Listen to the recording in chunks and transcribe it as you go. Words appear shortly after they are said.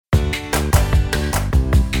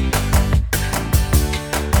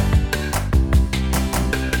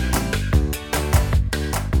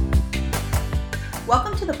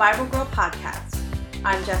Bible Girl Podcast.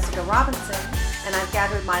 I'm Jessica Robinson, and I've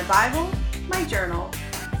gathered my Bible, my journal,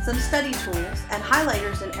 some study tools, and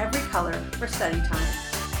highlighters in every color for study time.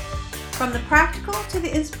 From the practical to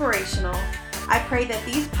the inspirational, I pray that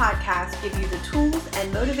these podcasts give you the tools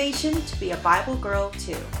and motivation to be a Bible girl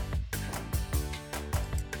too.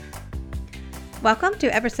 Welcome to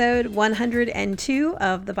episode 102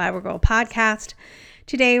 of the Bible Girl Podcast.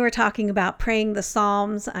 Today we're talking about praying the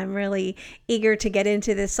Psalms. I'm really eager to get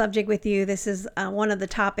into this subject with you. This is one of the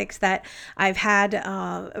topics that I've had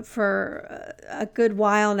for a good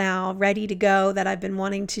while now, ready to go, that I've been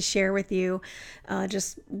wanting to share with you,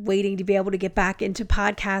 just waiting to be able to get back into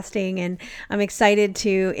podcasting. And I'm excited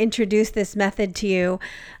to introduce this method to you.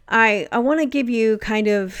 I want to give you kind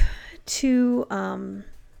of two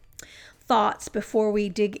thoughts before we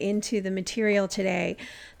dig into the material today.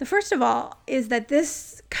 The first of all is that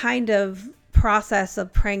this kind of process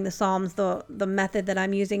of praying the Psalms, the method that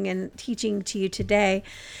I'm using and teaching to you today,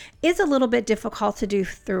 is a little bit difficult to do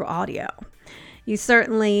through audio. You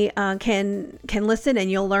certainly can listen and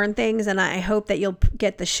you'll learn things, and I hope that you'll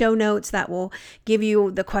get the show notes that will give you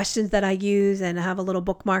the questions that I use, and have a little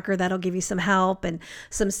bookmarker that'll give you some help and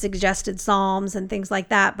some suggested psalms and things like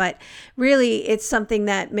that. But really, it's something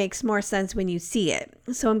that makes more sense when you see it.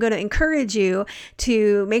 So I'm going to encourage you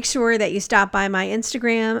to make sure that you stop by my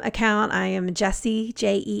Instagram account. I am Jessie,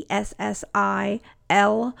 Jessil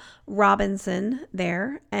Robinson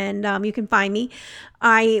there, and you can find me.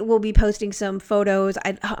 I will be posting some photos.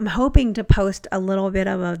 I'm hoping to post a little bit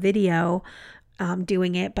of a video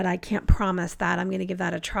doing it, but I can't promise that. I'm going to give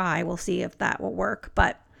that a try. We'll see if that will work,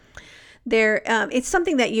 but it's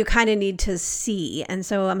something that you kind of need to see, and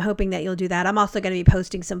so I'm hoping that you'll do that. I'm also going to be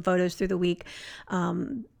posting some photos through the week.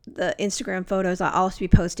 The Instagram photos I'll also be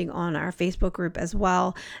posting on our Facebook group as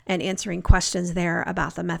well, and answering questions there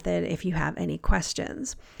about the method if you have any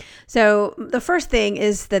questions. So the first thing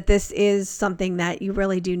is that this is something that you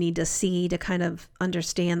really do need to see to kind of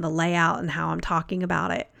understand the layout and how I'm talking about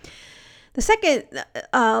it. The second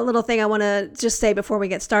little thing I want to just say before we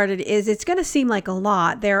get started is it's going to seem like a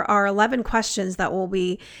lot. There are 11 questions that we'll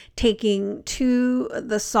be taking to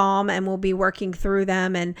the psalm, and we'll be working through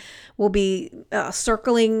them, and we'll be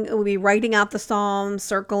we'll be writing out the psalm,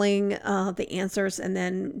 circling the answers, and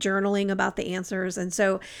then journaling about the answers. And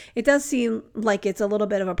so it does seem like it's a little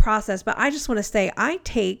bit of a process, but I just want to say I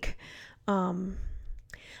take an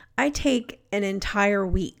entire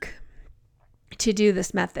week to do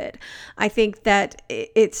this method. I think that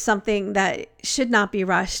it's something that should not be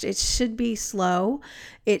rushed. It should be slow.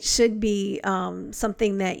 It should be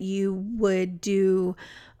something that you would do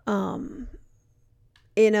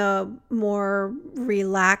in a more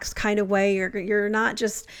relaxed kind of way. You're not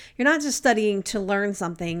just studying to learn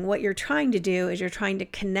something. What you're trying to do is you're trying to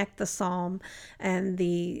connect the psalm and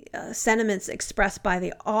the sentiments expressed by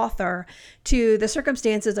the author to the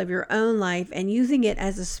circumstances of your own life, and using it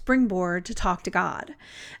as a springboard to talk to God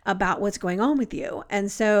about what's going on with you.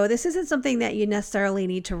 And so this isn't something that you necessarily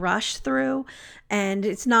need to rush through, and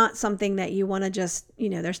it's not something that you want to just,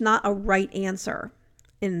 there's not a right answer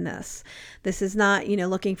in this. This is not,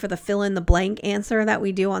 looking for the fill in the blank answer that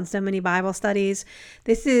we do on so many Bible studies.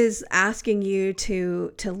 This is asking you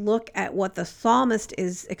to look at what the psalmist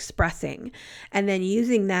is expressing, and then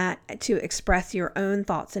using that to express your own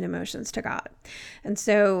thoughts and emotions to God. And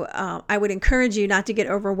so I would encourage you not to get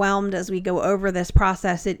overwhelmed as we go over this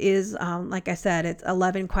process. It is, like I said, it's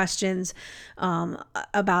 11 questions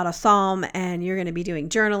about a psalm, and you're going to be doing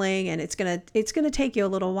journaling, and it's going to take you a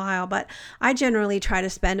little while, but I generally try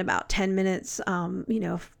to spend about 10 minutes,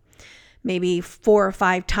 maybe 4 or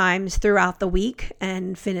 5 times throughout the week,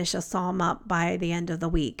 and finish a psalm up by the end of the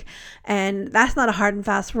week. And that's not a hard and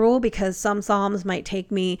fast rule, because some psalms might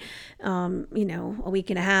take me, a week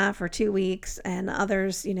and a half or 2 weeks, and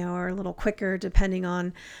others, are a little quicker depending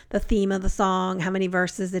on the theme of the song, how many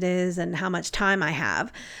verses it is, and how much time I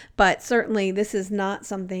have. But certainly this is not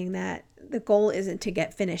something that the goal isn't to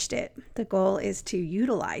get finished it. The goal is to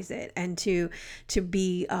utilize it, and to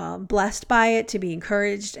be blessed by it, to be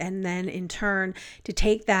encouraged, and then in turn to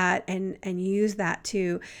take that and use that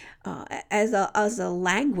to as a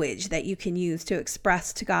language that you can use to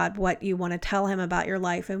express to God what you want to tell him about your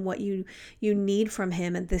life and what you need from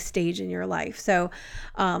him at this stage in your life. So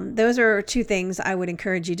those are two things I would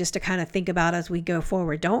encourage you just to kind of think about as we go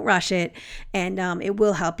forward. Don't rush it, and it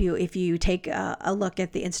will help you if you take a look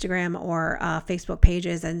at the Instagram or Facebook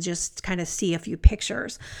pages and just kind of see a few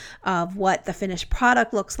pictures of what the finished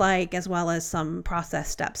product looks like, as well as some process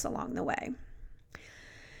steps along the way.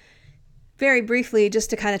 very briefly, just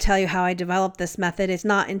to kind of tell you how I developed this method, it's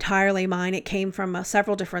not entirely mine. It came from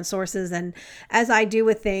several different sources. And as I do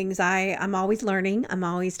with things, I'm always learning. I'm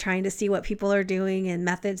always trying to see what people are doing and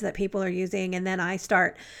methods that people are using. And then I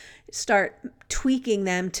start tweaking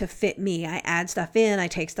them to fit me. I add stuff in, I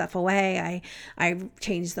take stuff away, I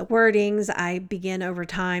change the wordings. I begin over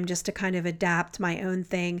time just to kind of adapt my own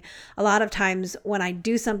thing. A lot of times when I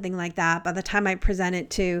do something like that, by the time I present it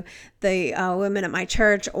to the women at my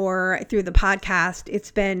church or through the podcast,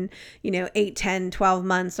 it's been 8, 10, 12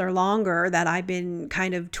 months or longer that I've been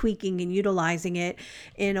kind of tweaking and utilizing it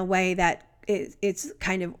in a way that it's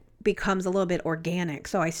kind of becomes a little bit organic.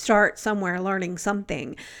 So I start somewhere learning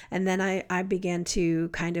something, and then I begin to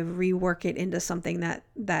kind of rework it into something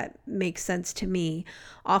that makes sense to me,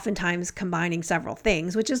 oftentimes combining several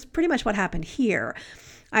things, which is pretty much what happened here.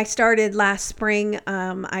 I started last spring.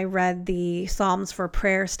 I read the Psalms for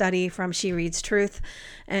Prayer study from She Reads Truth,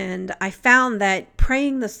 and I found that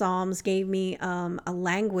praying the Psalms gave me a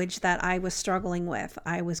language that I was struggling with.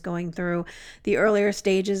 I was going through the earlier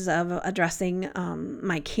stages of addressing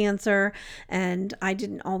my cancer, and I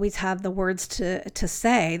didn't always have the words to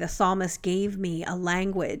say. The psalmist gave me a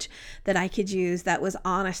language that I could use that was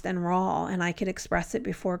honest and raw, and I could express it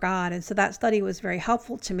before God. And so that study was very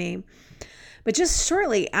helpful to me. But just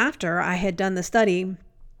shortly after I had done the study,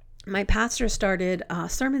 my pastor started a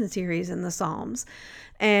sermon series in the Psalms.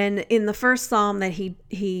 And in the first psalm that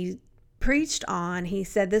he preached on, he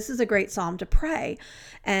said, this is a great psalm to pray.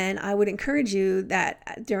 And I would encourage you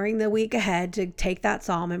that during the week ahead to take that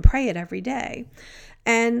psalm and pray it every day.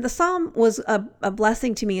 And the psalm was a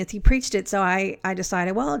blessing to me as he preached it. So I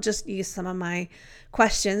decided, well, I'll just use some of my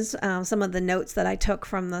questions, some of the notes that I took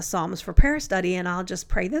from the Psalms for Prayer study, and I'll just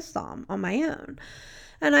pray this psalm on my own.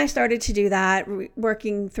 And I started to do that,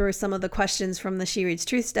 working through some of the questions from the She Reads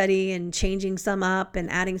Truth study and changing some up and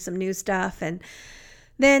adding some new stuff. And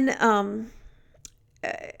then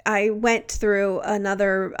I went through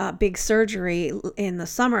another big surgery in the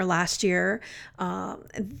summer last year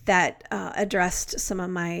that addressed some of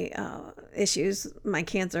my issues, my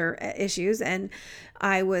cancer issues. And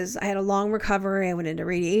I had a long recovery. I went into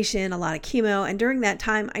radiation, a lot of chemo. And during that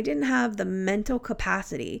time, I didn't have the mental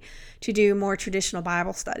capacity to do more traditional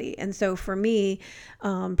Bible study. And so for me,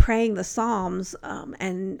 praying the Psalms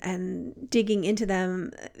and digging into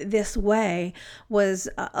them this way was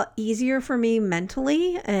easier for me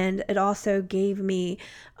mentally. And it also gave me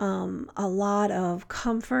a lot of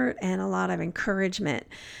comfort and a lot of encouragement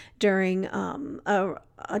during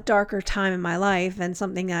a darker time in my life, and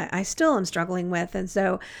something I still am struggling with. And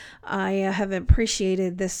so I have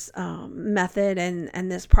appreciated this method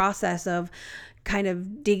and this process of kind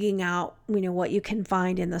of digging out, what you can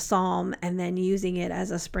find in the Psalm and then using it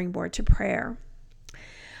as a springboard to prayer.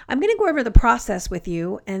 I'm going to go over the process with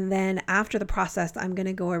you, and then after the process, I'm going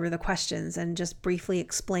to go over the questions and just briefly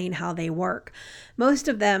explain how they work. Most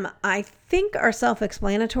of them, I think, are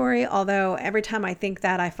self-explanatory, although every time I think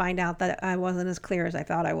that, I find out that I wasn't as clear as I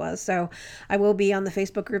thought I was. So I will be on the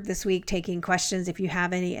Facebook group this week taking questions if you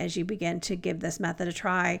have any as you begin to give this method a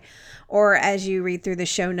try, or as you read through the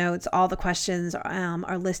show notes. All the questions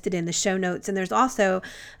are listed in the show notes, and there's also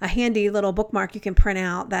a handy little bookmark you can print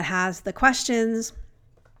out that has the questions.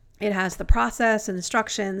 It has the process and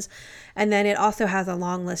instructions, and then it also has a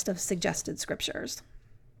long list of suggested scriptures.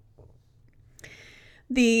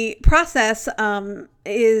 The process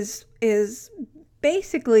is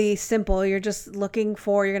basically simple. You're going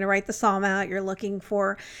to write the psalm out. You're looking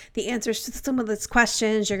for the answers to some of these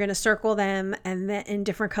questions. You're going to circle them and then in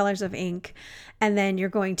different colors of ink. And then you're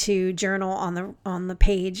going to journal on the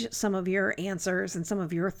page some of your answers and some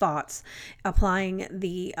of your thoughts, applying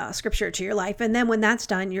the scripture to your life. And then when that's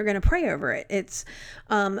done, you're going to pray over it. It's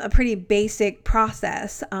a pretty basic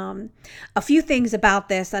process. A few things about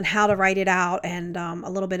this and how to write it out, and a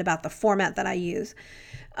little bit about the format that I use.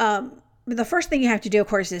 The first thing you have to do, of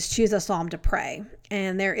course, is choose a psalm to pray.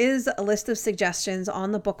 And there is a list of suggestions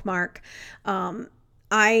on the bookmark.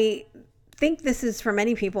 I think this is, for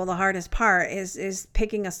many people, the hardest part is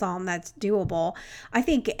picking a psalm that's doable. I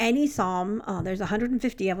think any psalm, there's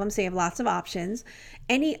 150 of them, so you have lots of options.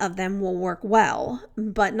 Any of them will work well,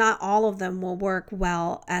 but not all of them will work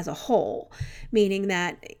well as a whole, meaning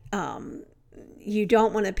that you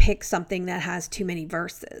don't want to pick something that has too many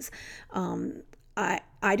verses.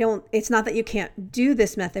 it's not that you can't do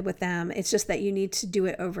this method with them. It's just that you need to do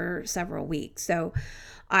it over several weeks. So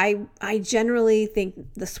I generally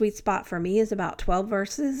think the sweet spot for me is about 12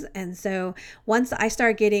 verses. And so once I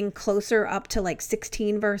start getting closer up to like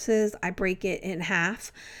 16 verses, I break it in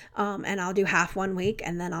half, and I'll do half one week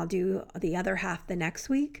and then I'll do the other half the next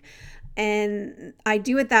week. And I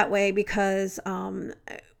do it that way because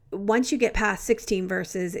once you get past 16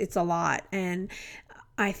 verses, it's a lot. And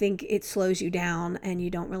I think it slows you down and you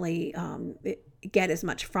don't really get as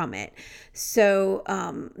much from it. So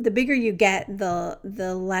the bigger you get, the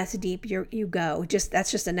less deep you go.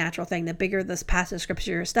 That's just a natural thing. The bigger this passage of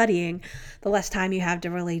scripture you're studying, the less time you have to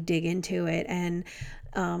really dig into it. And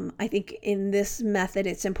I think in this method,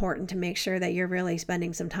 it's important to make sure that you're really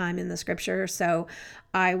spending some time in the scripture. So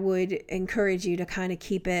I would encourage you to kind of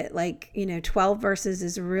keep it like, 12 verses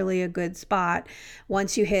is really a good spot.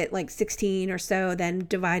 Once you hit like 16 or so, then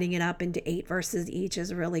dividing it up into 8 verses each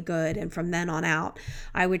is really good. And from then on out,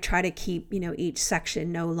 I would try to keep, each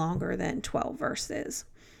section no longer than 12 verses.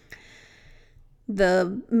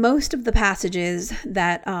 The most of the passages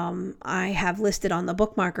that I have listed on the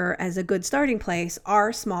bookmarker as a good starting place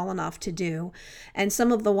are small enough to do. And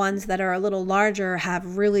some of the ones that are a little larger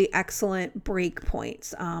have really excellent break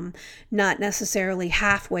points. Not necessarily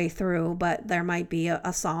halfway through, but there might be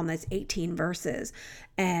a psalm that's 18 verses.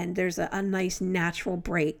 And there's a nice natural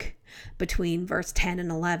break between verse 10 and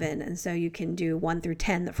 11. And so you can do 1 through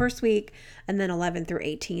 10 the first week and then 11 through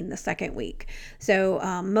 18 the second week. So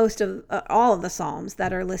all of the Psalms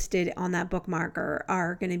that are listed on that bookmarker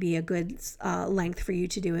are going to be a good length for you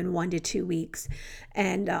to do in 1 to 2 weeks,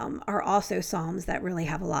 and are also Psalms that really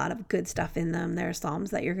have a lot of good stuff in them. They're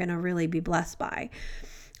Psalms that you're going to really be blessed by.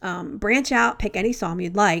 Branch out, pick any psalm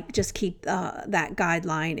you'd like, just keep that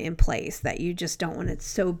guideline in place that you just don't want it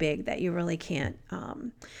so big that you really can't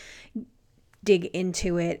dig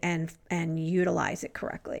into it and utilize it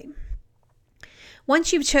correctly.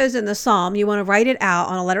 Once you've chosen the psalm, you want to write it out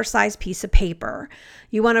on a letter-sized piece of paper.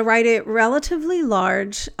 You want to write it relatively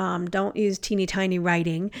large. Don't use teeny tiny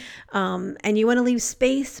writing. And you want to leave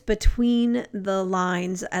space between the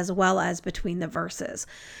lines as well as between the verses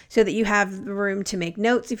so that you have room to make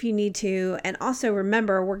notes if you need to. And also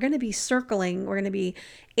remember, we're going to be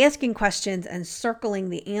asking questions and circling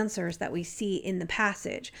the answers that we see in the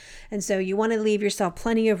passage. And so you want to leave yourself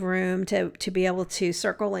plenty of room to be able to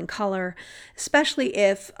circle and color, especially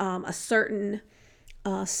if a certain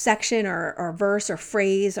section or verse or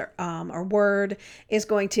phrase or word is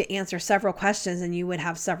going to answer several questions and you would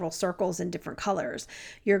have several circles in different colors.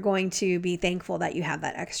 You're going to be thankful that you have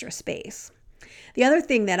that extra space. The other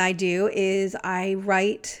thing that I do is I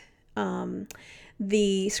write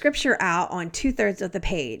the scripture out on 2/3 of the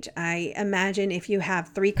page. I imagine if you have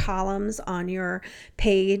 3 columns on your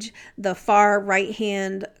page, the far right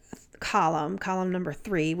hand column number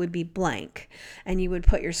 3 would be blank, and you would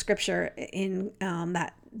put your scripture in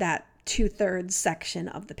that 2/3 section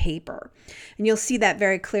of the paper. And you'll see that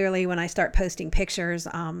very clearly when I start posting pictures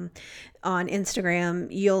on Instagram.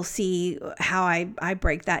 You'll see how I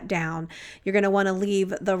break that down. You're going to want to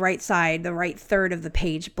leave the right side, the right third of the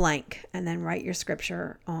page blank, and then write your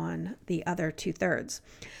scripture on the other 2/3.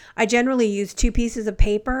 I generally use 2 pieces of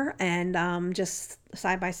paper and just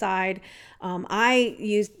side by side.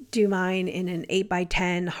 I do mine in an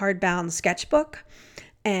 8x10 hardbound sketchbook.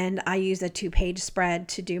 And I use a 2-page spread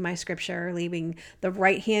to do my scripture, leaving the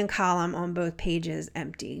right-hand column on both pages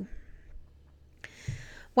empty.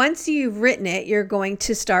 Once you've written it, you're going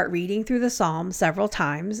to start reading through the psalm several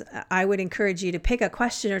times. I would encourage you to pick a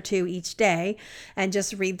question or 2 each day and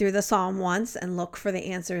just read through the psalm once and look for the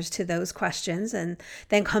answers to those questions, and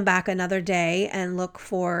then come back another day and look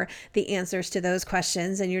for the answers to those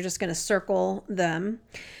questions, and you're just going to circle them.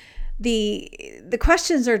 The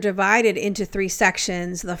questions are divided into 3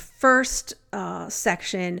 sections. The first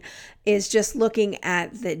section is just looking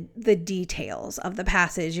at the details of the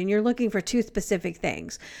passage, and you're looking for 2 specific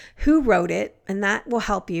things. Who wrote it? And that will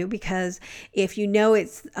help you, because if you know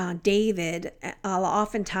it's David,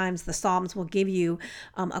 oftentimes the Psalms will give you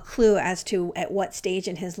a clue as to at what stage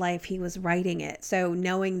in his life he was writing it. So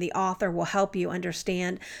knowing the author will help you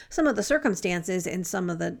understand some of the circumstances in some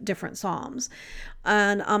of the different Psalms.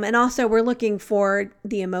 And also we're looking for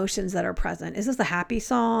the emotions that are present. Is this a happy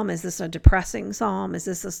psalm? Is this a depressing psalm? Is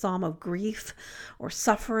this a psalm of grief or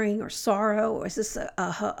suffering or sorrow? Or is this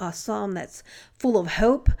a psalm that's full of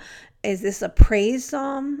hope? Is this a praise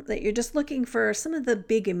psalm? That you're just looking for some of the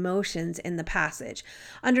big emotions in the passage,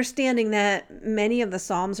 understanding that many of the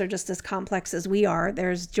psalms are just as complex as we are.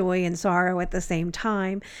 There's joy and sorrow at the same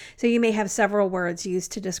time. So you may have several words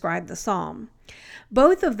used to describe the psalm.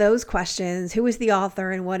 Both of those questions, who is the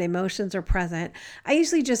author and what emotions are present, I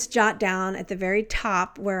usually just jot down at the very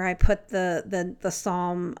top where I put the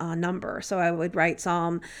psalm number. So I would write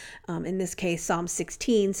Psalm, in this case, Psalm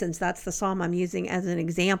 16, since that's the psalm I'm using as an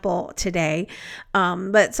example today.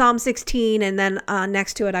 But Psalm 16, and then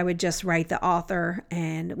next to it, I would just write the author,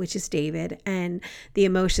 and which is David, and the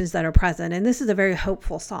emotions that are present. And this is a very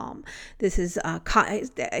hopeful psalm. This is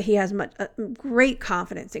he has great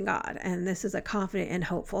confidence in God, and this is a confident and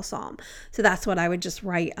hopeful psalm. So that's what I would just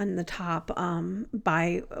write on the top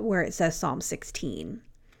by where it says Psalm 16.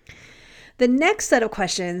 The next set of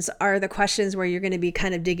questions are the questions where you're going to be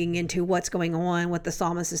kind of digging into what's going on, what the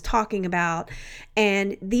psalmist is talking about.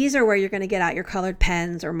 And these are where you're going to get out your colored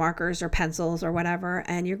pens or markers or pencils or whatever,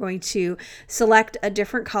 and you're going to select a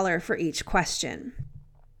different color for each question.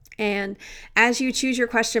 And as you choose your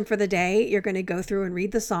question for the day, you're going to go through and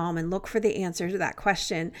read the psalm and look for the answer to that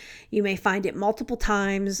question. You may find it multiple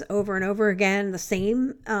times over and over again, the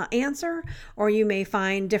same answer, or you may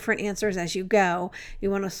find different answers as you go.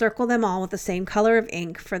 You want to circle them all with the same color of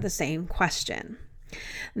ink for the same question.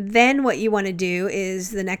 Then what you want to do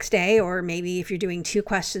is the next day, or maybe if you're doing 2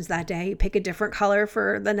 questions that day, you pick a different color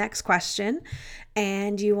for the next question,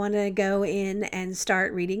 and you want to go in and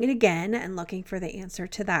start reading it again and looking for the answer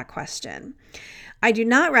to that question. I do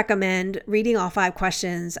not recommend reading all 5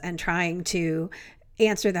 questions and trying to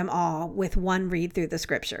answer them all with one read through the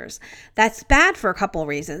scriptures. That's bad for a couple of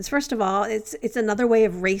reasons. First of all, it's another way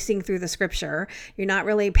of racing through the scripture. You're not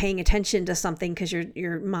really paying attention to something because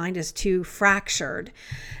your mind is too fractured,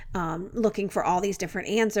 looking for all these different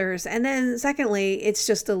answers. And then secondly, it's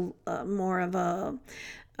just a more of a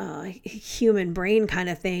human brain kind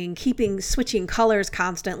of thing, switching colors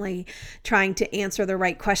constantly, trying to answer the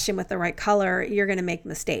right question with the right color. You're going to make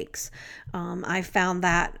mistakes. I've found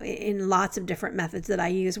that in lots of different methods that I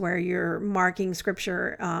use where you're marking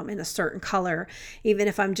scripture in a certain color, even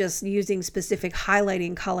if I'm just using specific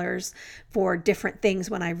highlighting colors for different things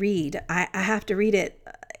when I read. I have to read it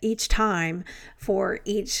each time for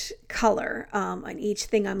each color and each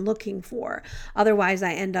thing I'm looking for. Otherwise,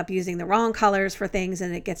 I end up using the wrong colors for things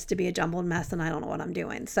and it gets to be a jumbled mess and I don't know what I'm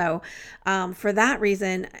doing. So for that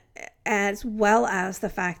reason, as well as the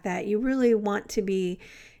fact that you really want to be,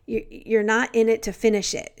 you're not in it to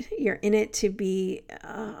finish it. You're in it to be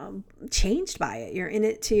changed by it. You're in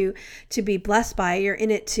it to be blessed by it. You're in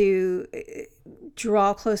it to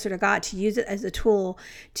draw closer to God, to use it as a tool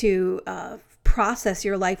to process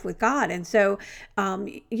your life with God. And so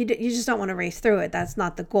you just don't want to race through it. That's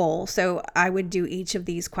not the goal. So I would do each of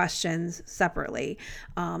these questions separately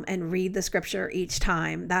and read the scripture each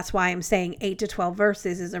time. That's why I'm saying 8 to 12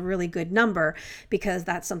 verses is a really good number, because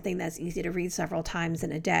that's something that's easy to read several times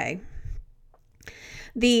in a day.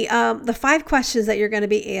 The 5 questions that you're going to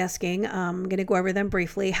be asking, I'm going to go over them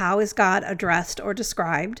briefly. How is God addressed or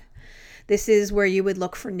described? This is where you would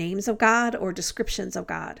look for names of God or descriptions of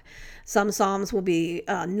God. Some psalms will be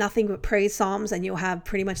nothing but praise psalms, and you'll have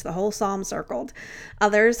pretty much the whole psalm circled.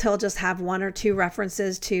 Others, he'll just have 1 or 2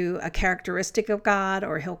 references to a characteristic of God,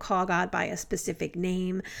 or he'll call God by a specific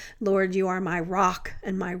name. Lord, you are my rock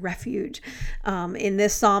and my refuge. In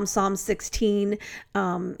this psalm, Psalm 16,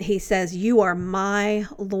 he says, you are my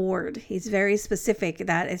Lord. He's very specific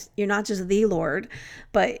that you're not just the Lord,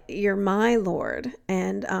 but you're my Lord.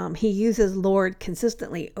 And he uses Lord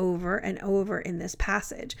consistently over and over in this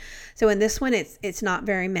passage. So in this one, it's not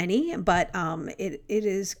very many, but it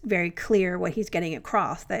is very clear what he's getting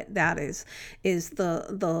across, that is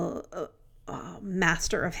the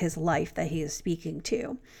master of his life that he is speaking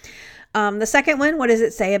to. The second one, what does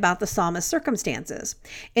it say about the psalmist's circumstances?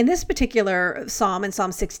 In this particular psalm, in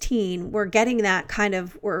Psalm 16, we're kind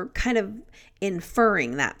of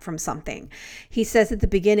inferring that from something. He says at the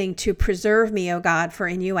beginning, to preserve me, O God, for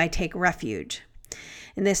in you I take refuge.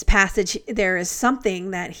 In this passage, there is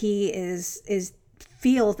something that he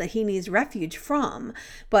feels that he needs refuge from,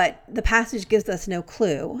 but the passage gives us no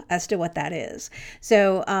clue as to what that is.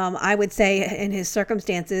 So I would say in his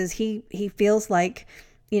circumstances, he feels like,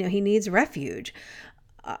 he needs refuge.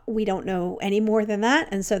 We don't know any more than that,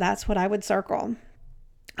 and so that's what I would circle.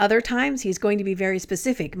 Other times he's going to be very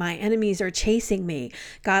specific. My enemies are chasing me.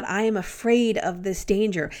 God, I am afraid of this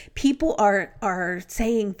danger. People are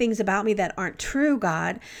saying things about me that aren't true,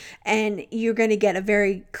 God. And you're going to get a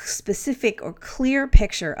very specific or clear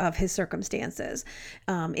picture of his circumstances.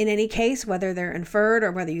 In any case, whether they're inferred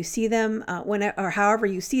or whether you see them, or however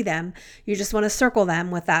you see them, you just want to circle them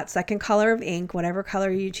with that second color of ink, whatever color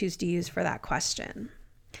you choose to use for that question.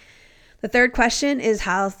 The third question is,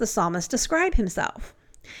 how does the psalmist describe himself?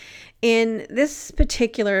 In this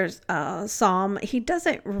particular psalm, he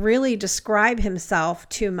doesn't really describe himself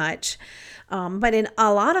too much. But in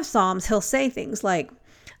a lot of psalms, he'll say things like,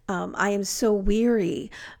 I am so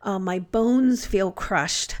weary. My bones feel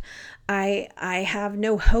crushed. I have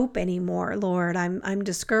no hope anymore, Lord. I'm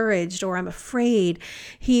discouraged, or I'm afraid.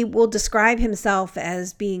 He will describe himself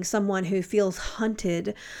as being someone who feels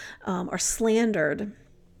hunted or slandered.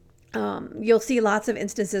 You'll see lots of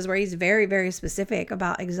instances where he's very, very specific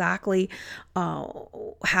about exactly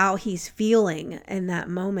how he's feeling in that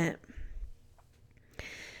moment.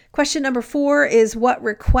 Question number 4 is, what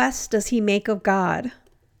request does he make of God?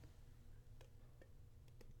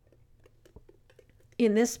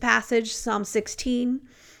 In this passage, Psalm 16,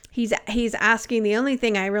 he's asking, the only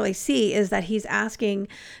thing I really see is that he's asking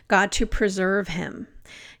God to preserve him.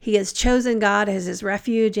 He has chosen God as his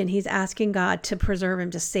refuge, and he's asking God to preserve him,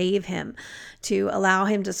 to save him, to allow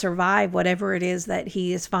him to survive whatever it is that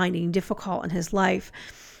he is finding difficult in his life.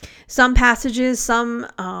 Some passages, some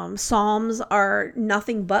psalms are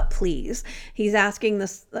nothing but pleas. He's asking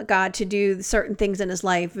God to do certain things in his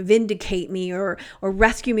life, vindicate me, or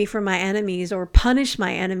rescue me from my enemies, or punish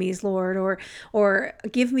my enemies, Lord, or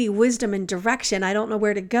give me wisdom and direction. I don't know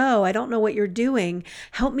where to go. I don't know what you're doing.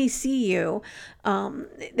 Help me see you.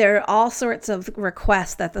 There are all sorts of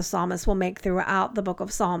requests that the psalmist will make throughout the book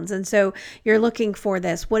of Psalms. And so you're looking for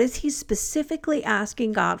this. What is he specifically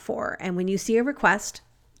asking God for? And when you see a request,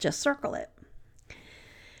 just circle it.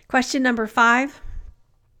 Question number 5,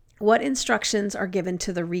 what instructions are given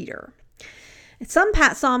to the reader? Some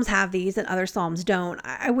psalms have these and other psalms don't.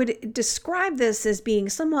 I would describe this as being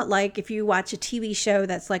somewhat like if you watch a TV show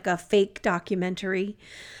that's like a fake documentary,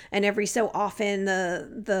 and every so often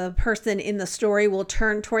the person in the story will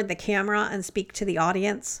turn toward the camera and speak to the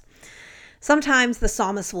audience. Sometimes the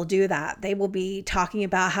psalmist will do that. They will be talking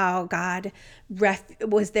about how God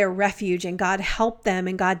was their refuge, and God helped them,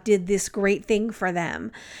 and God did this great thing for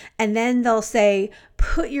them. And then they'll say,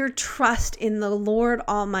 put your trust in the Lord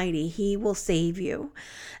Almighty. He will save you.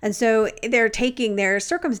 And so they're taking their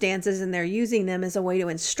circumstances and they're using them as a way to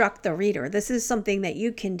instruct the reader. This is something that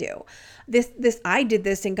you can do. I did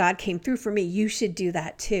this and God came through for me. You should do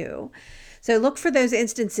that too. So look for those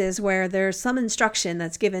instances where there's some instruction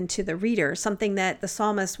that's given to the reader, something that the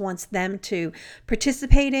psalmist wants them to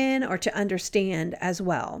participate in or to understand as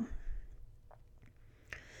well.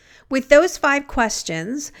 With those 5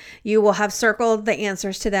 questions, you will have circled the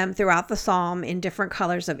answers to them throughout the psalm in different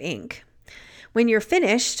colors of ink. When you're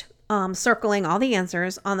finished circling all the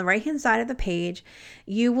answers, on the right-hand side of the page,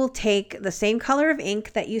 you will take the same color of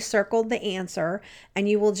ink that you circled the answer, and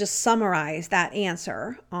you will just summarize that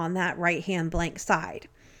answer on that right-hand blank side.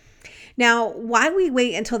 Now, why we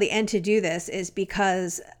wait until the end to do this is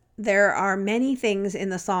because there are many things in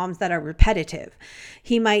the Psalms that are repetitive.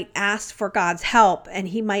 He might ask for God's help, and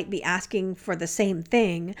he might be asking for the same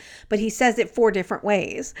thing, but he says it 4 different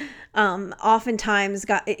ways. Oftentimes,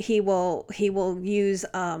 he will use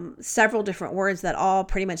several different words that all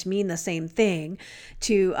pretty much mean the same thing,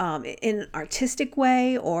 in an artistic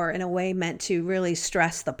way or in a way meant to really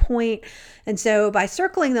stress the point. And so, by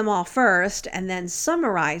circling them all first and then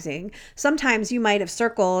summarizing, sometimes you might have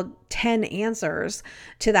circled 10 answers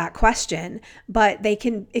to that question, but it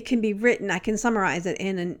can be written. I can summarize it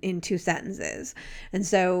in 2 sentences. And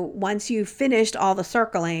so once you've finished all the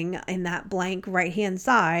circling in that blank right-hand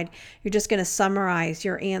side, you're just going to summarize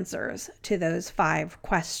your answers to those 5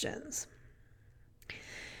 questions.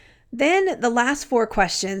 Then the last 4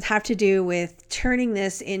 questions have to do with turning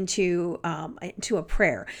this into a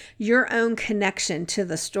prayer, your own connection to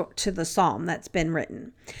the psalm that's been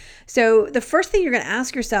written. So the first thing you're going to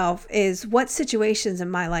ask yourself is, what situations in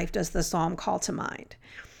my life does the psalm call to mind?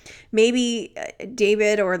 Maybe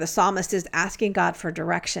David or the psalmist is asking God for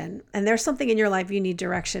direction, and there's something in your life you need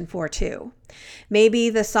direction for too. Maybe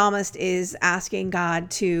the psalmist is asking God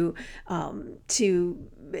to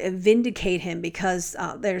vindicate him because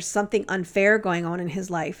there's something unfair going on in his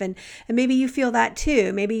life, and maybe you feel that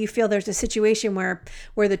too. Maybe you feel there's a situation where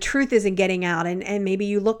the truth isn't getting out, and maybe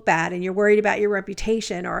you look bad and you're worried about your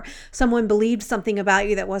reputation, or someone believed something about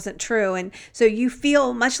you that wasn't true, and so you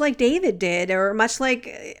feel much like David did, or much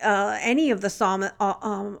like any of the psalm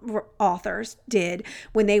authors did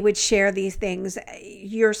when they would share these things.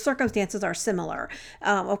 Your circumstances are similar.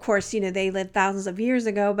 Of course, they lived thousands of years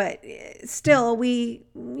ago, but still we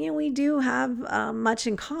we do have much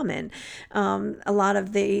in common. A lot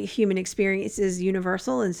of the human experience is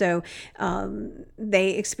universal. And so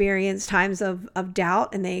they experience times of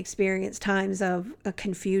doubt, and they experience times of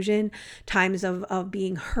confusion, times of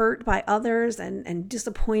being hurt by others and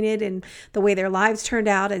disappointed in the way their lives turned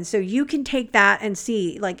out. And so you can take that and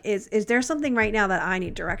see, like, is there something right now that I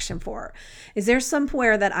need direction for? Is there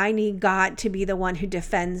somewhere that I need God to be the one who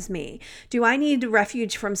defends me? Do I need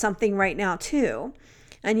refuge from something right now too?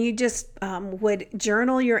 And you just would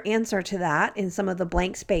journal your answer to that in some of the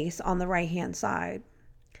blank space on the right-hand side.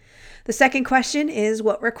 The second question is,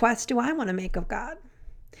 what request do I want to make of God?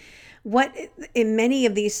 What, in many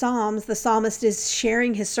of these Psalms, the psalmist is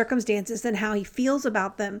sharing his circumstances and how he feels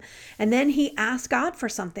about them. And then he asks God for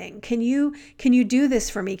something. Can you do this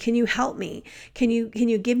for me? Can you help me? Can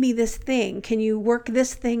you give me this thing? Can you work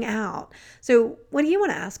this thing out? So what do you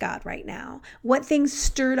want to ask God right now? What things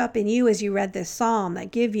stirred up in you as you read this Psalm that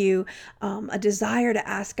give you a desire to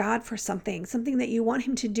ask God for something that you want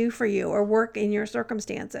him to do for you or work in your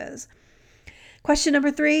circumstances? Question number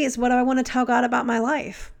 3 is, what do I want to tell God about my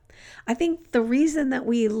life? I think the reason that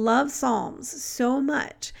we love Psalms so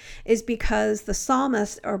much is because the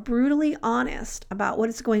psalmists are brutally honest about what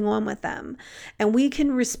is going on with them. And we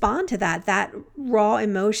can respond to that raw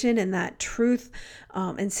emotion and that truth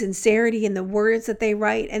and sincerity in the words that they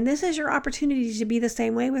write. And this is your opportunity to be the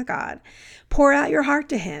same way with God. Pour out your heart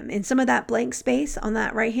to him. In some of that blank space on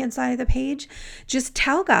that right-hand side of the page, just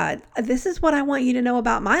tell God, this is what I want you to know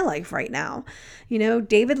about my life right now.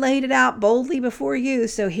 David laid it out boldly before you,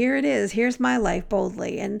 so here it is. Here's my life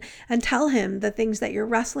boldly. And tell him the things that you're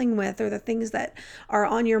wrestling with, or the things that are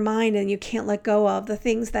on your mind and you can't let go of, the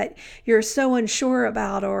things that you're so unsure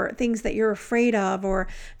about, or things that you're afraid of, or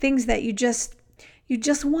things that you just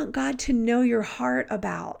want God to know your heart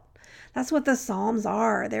about. That's what the Psalms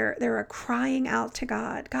are. They're a crying out to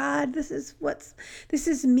God. God, this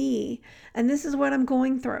is me, and this is what I'm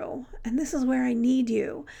going through, and this is where I need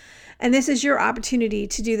you. And this is your opportunity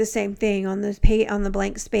to do the same thing on the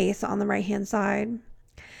blank space on the right-hand side.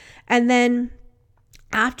 And then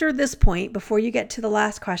after this point, before you get to the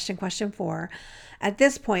last question, question 4, at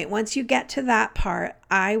this point, once you get to that part,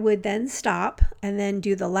 I would then stop and then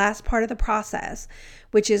do the last part of the process,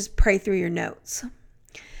 which is pray through your notes.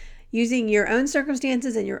 Using your own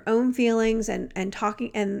circumstances and your own feelings and talking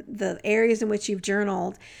and the areas in which you've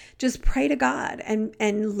journaled, just pray to God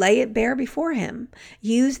and lay it bare before him.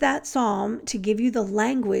 Use that psalm to give you the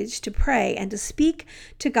language to pray and to speak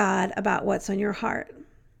to God about what's on your heart.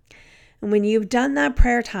 And when you've done that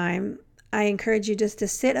prayer time, I encourage you just to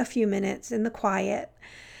sit a few minutes in the quiet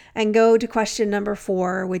and go to question number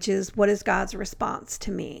 4, which is, what is God's response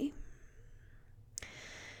to me?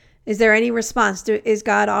 Is there any response? Is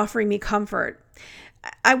God offering me comfort?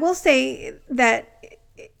 I will say that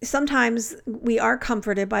sometimes we are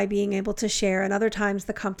comforted by being able to share, and other times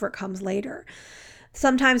the comfort comes later.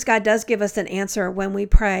 Sometimes God does give us an answer when we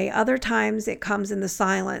pray. Other times it comes in the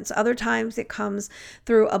silence. Other times it comes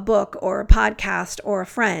through a book or a podcast or a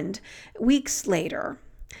friend weeks later.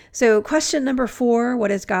 So question number 4,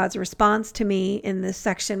 what is God's response to me, in this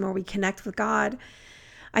section where we connect with God?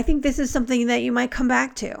 I think this is something that you might come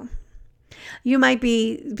back to. You might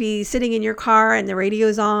be sitting in your car and the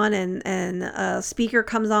radio's on and a speaker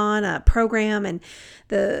comes on, a program, and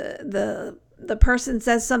the person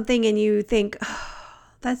says something and you think, oh,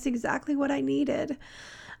 that's exactly what I needed.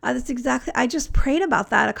 I just prayed about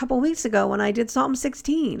that a couple weeks ago when I did Psalm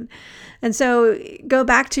 16. And so go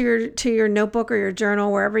back to your notebook or your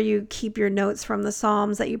journal, wherever you keep your notes from the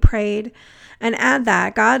Psalms that you prayed, and add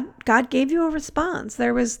that. God gave you a response.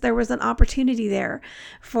 There was an opportunity there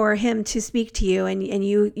for him to speak to you, and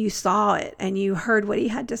you saw it and you heard what he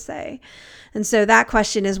had to say. And so that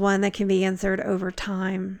question is one that can be answered over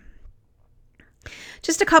time.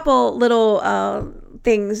 Just a couple little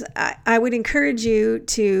things. I would encourage you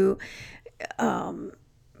to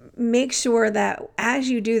make sure that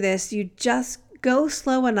as you do this, you just go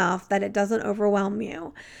slow enough that it doesn't overwhelm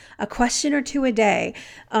you. A question or 2 a day.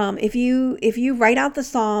 If you write out the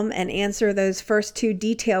psalm and answer those first 2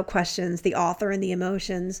 detailed questions, the author and the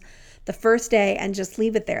emotions, the first day, and just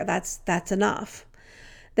leave it there, that's enough.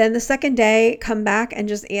 Then the second day, come back and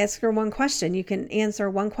just answer one question. You can answer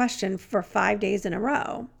one question for 5 days in a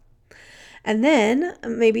row. And then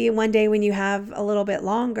maybe one day when you have a little bit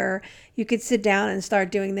longer, you could sit down and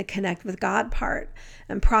start doing the connect with God part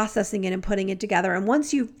and processing it and putting it together. And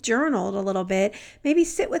once you've journaled a little bit, maybe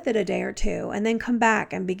sit with it a day or 2 and then come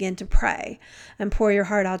back and begin to pray and pour your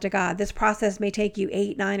heart out to God. This process may take you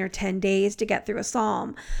 8, 9, or 10 days to get through a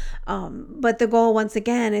psalm. But the goal, once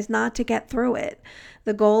again, is not to get through it.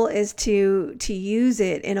 The goal is to use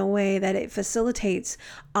it in a way that it facilitates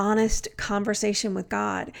honest conversation with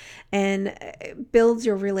God and builds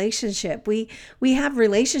your relationship. We have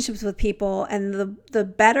relationships with people, and the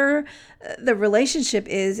better the relationship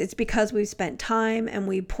is, it's because we've spent time and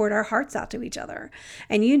we poured our hearts out to each other.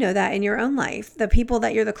 And you know that in your own life. The people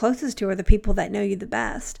that you're the closest to are the people that know you the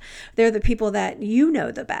best. They're the people that you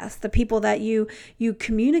know the best, the people that you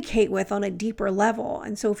communicate with on a deeper level.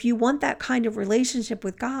 And so if you want that kind of relationship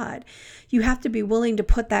with God, you have to be willing to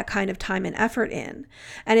put that kind of time and effort in.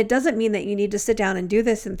 And it doesn't mean that you need to sit down and do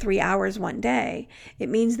this in 3 hours one day. It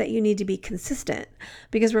means that you need to be consistent.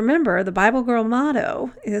 Because remember, the Bible Girl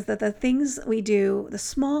motto is that the things we do, the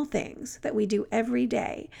small things that we do every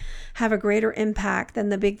day, have a greater impact than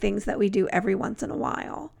the big things that we do every once in a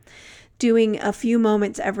while. Doing a few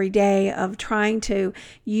moments every day of trying to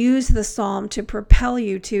use the psalm to propel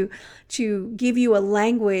you, to give you a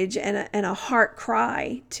language and a heart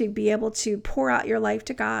cry to be able to pour out your life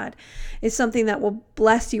to God is something that will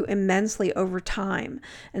bless you immensely over time.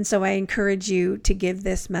 And so I encourage you to give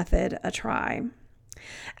this method a try.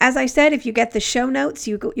 As I said, if you get the show notes,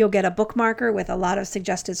 you'll get a bookmarker with a lot of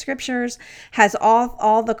suggested scriptures, has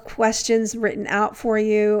all the questions written out for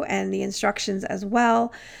you and the instructions as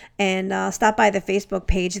well. And stop by the Facebook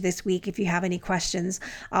page this week if you have any questions.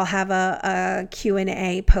 I'll have a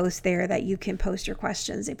Q&A post there that you can post your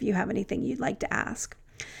questions if you have anything you'd like to ask.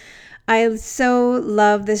 I so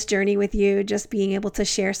love this journey with you, just being able to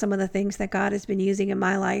share some of the things that God has been using in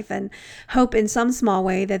my life, and hope in some small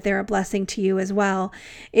way that they're a blessing to you as well.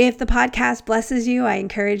 If the podcast blesses you, I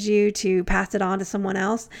encourage you to pass it on to someone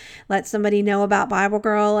else. Let somebody know about Bible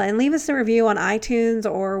Girl, and leave us a review on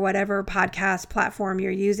iTunes or whatever podcast platform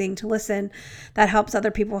you're using to listen. That helps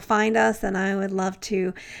other people find us, and I would love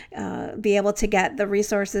to be able to get the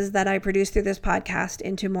resources that I produce through this podcast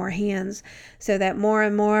into more hands, so that more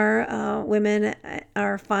and more women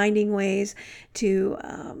are finding ways to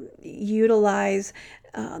utilize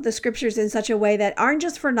the scriptures in such a way that aren't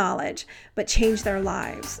just for knowledge, but change their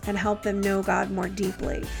lives and help them know God more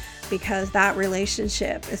deeply, because that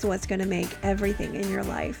relationship is what's going to make everything in your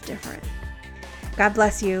life different. God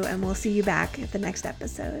bless you, and we'll see you back at the next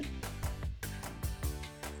episode.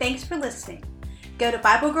 Thanks for listening. Go to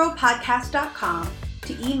BibleGirlPodcast.com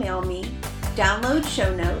to email me, download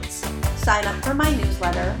show notes, sign up for my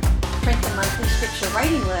newsletter, print the monthly scripture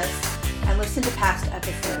writing list, and listen to past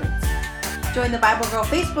episodes. Join the Bible Girl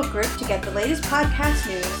Facebook group to get the latest podcast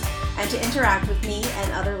news and to interact with me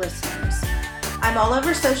and other listeners. I'm all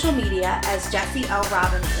over social media as Jessie L.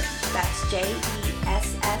 Robinson. That's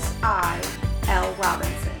JESSI L.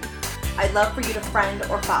 Robinson. I'd love for you to friend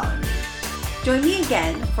or follow me. Join me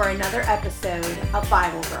again for another episode of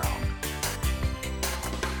Bible Girl.